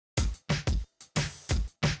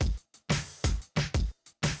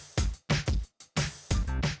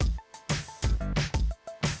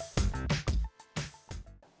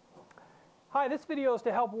Hi, this video is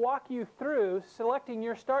to help walk you through selecting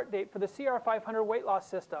your start date for the cr500 weight loss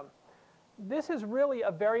system. This is really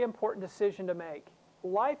a very important decision to make.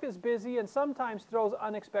 Life is busy and sometimes throws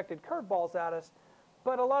unexpected curveballs at us,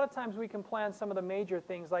 but a lot of times we can plan some of the major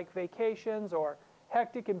things like vacations or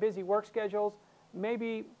hectic and busy work schedules.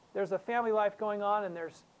 Maybe there's a family life going on and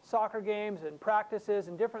there's soccer games and practices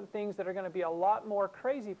and different things that are going to be a lot more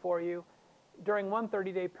crazy for you during one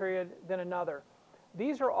 30-day period than another.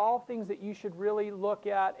 These are all things that you should really look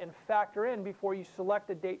at and factor in before you select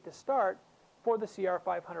a date to start for the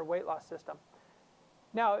cr500 weight loss system.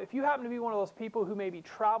 Now, if you happen to be one of those people who maybe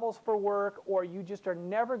travels for work, or you just are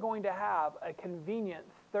never going to have a convenient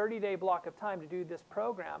 30-day block of time to do this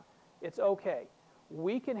program, it's okay.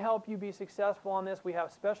 We can help you be successful on this. We have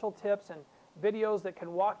special tips and videos that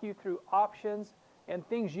can walk you through options and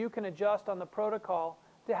things you can adjust on the protocol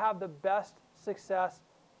to have the best success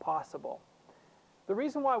possible. The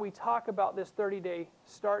reason why we talk about this 30-day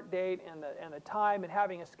start date and the time and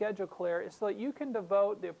having a schedule clear is so that you can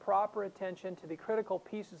devote the proper attention to the critical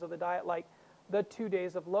pieces of the diet, like the 2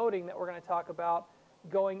 days of loading that we're going to talk about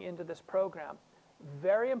going into this program.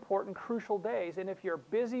 Very important, crucial days, and if you're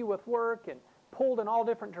busy with work and pulled in all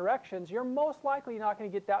different directions, you're most likely not going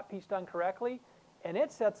to get that piece done correctly, and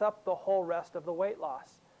it sets up the whole rest of the weight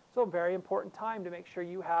loss. So a very important time to make sure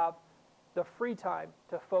you have the free time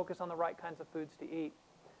to focus on the right kinds of foods to eat.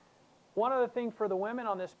 One other thing for the women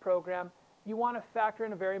on this program, you want to factor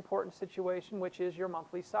in a very important situation, which is your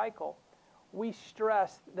monthly cycle. We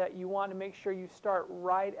stress that you want to make sure you start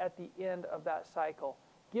right at the end of that cycle.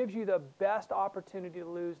 Gives you the best opportunity to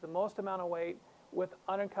lose the most amount of weight with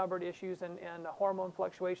unencumbered issues and hormone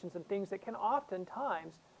fluctuations and things that can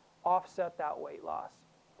oftentimes offset that weight loss.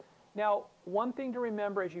 Now, one thing to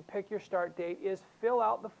remember as you pick your start date is fill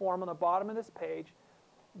out the form on the bottom of this page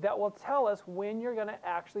that will tell us when you're going to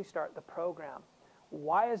actually start the program.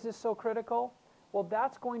 Why is this so critical? Well,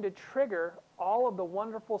 that's going to trigger all of the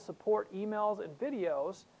wonderful support emails and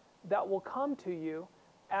videos that will come to you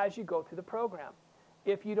as you go through the program.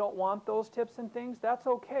 If you don't want those tips and things, that's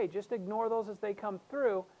okay. Just ignore those as they come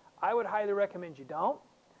through. I would highly recommend you don't.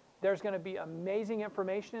 There's going to be amazing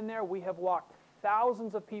information in there. We have walked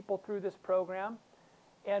thousands of people through this program,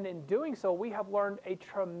 and in doing so we have learned a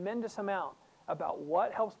tremendous amount about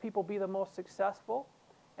what helps people be the most successful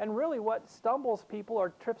and really what stumbles people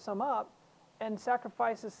or trips them up and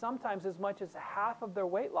sacrifices sometimes as much as half of their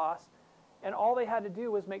weight loss, and all they had to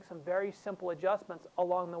do was make some very simple adjustments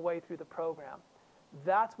along the way through the program.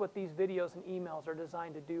 That's what these videos and emails are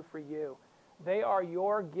designed to do for you. They are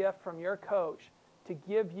your gift from your coach to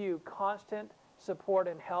give you constant support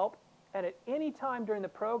and help. And at any time during the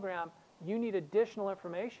program you need additional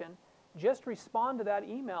information, just respond to that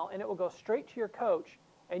email and it will go straight to your coach,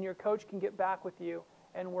 and your coach can get back with you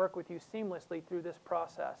and work with you seamlessly through this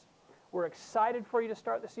process. We're excited for you to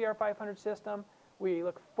start the cr500 system. We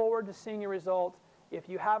look forward to seeing your results. If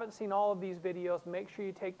you haven't seen all of these videos, make sure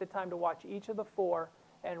you take the time to watch each of the 4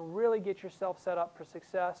 and really get yourself set up for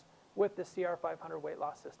success with the cr500 weight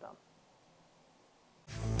loss system.